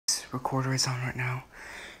recorder is on right now.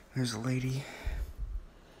 There's a lady.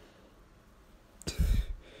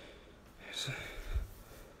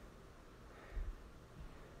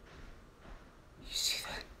 You see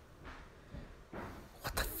that?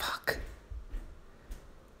 What the fuck?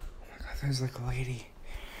 Oh my god, there's like a lady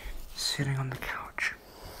sitting on the couch.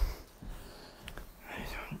 I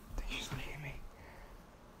don't think she's looking at me.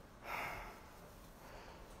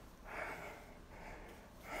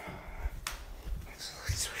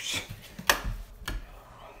 Let's switch.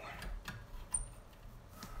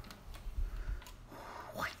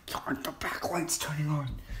 Why aren't the backlights turning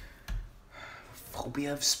on?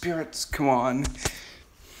 Phobia of spirits, come on.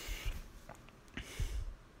 I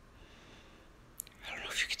don't know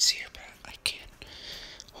if you can see her, but I can.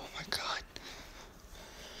 Oh my god.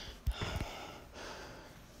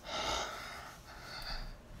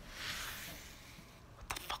 What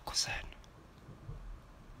the fuck was that?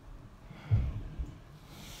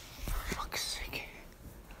 For fuck's sake.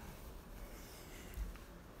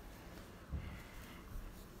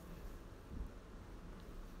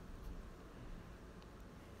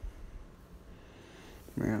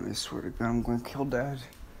 Man, I swear to God, I'm going to kill Dad.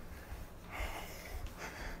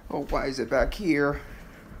 Oh, why is it back here?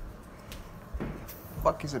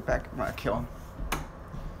 Fuck is it back? I'm gonna kill him.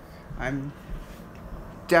 I'm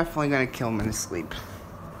definitely gonna kill him in his sleep.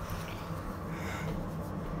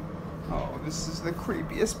 Oh, this is the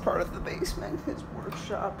creepiest part of the basement, his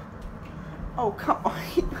workshop. Oh, come on,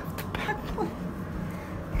 he left the back plate.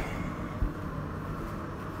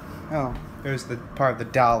 Oh, there's the part of the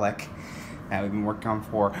Dalek that we've been working on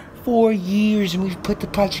for 4 years, and we've put the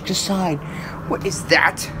project aside. What is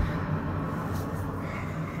that?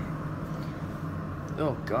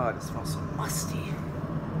 Oh god, it smells so musty.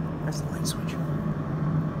 Where's the light switch?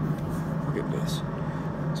 Look at this.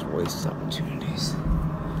 It's wasted opportunities.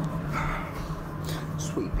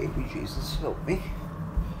 Sweet baby Jesus, help me.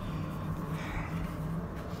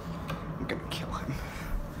 I'm gonna kill him.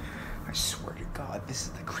 I swear to God, this is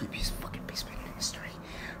the creepiest fucking basement in history.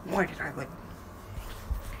 Why did I like... I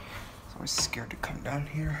was always scared to come down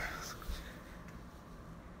here.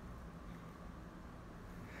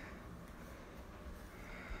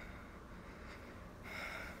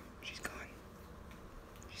 She's gone.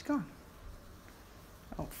 She's gone.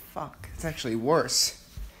 Oh fuck, it's actually worse.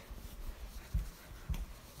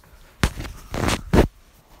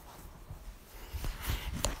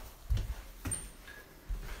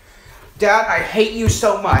 Dad, I hate you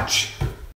so much.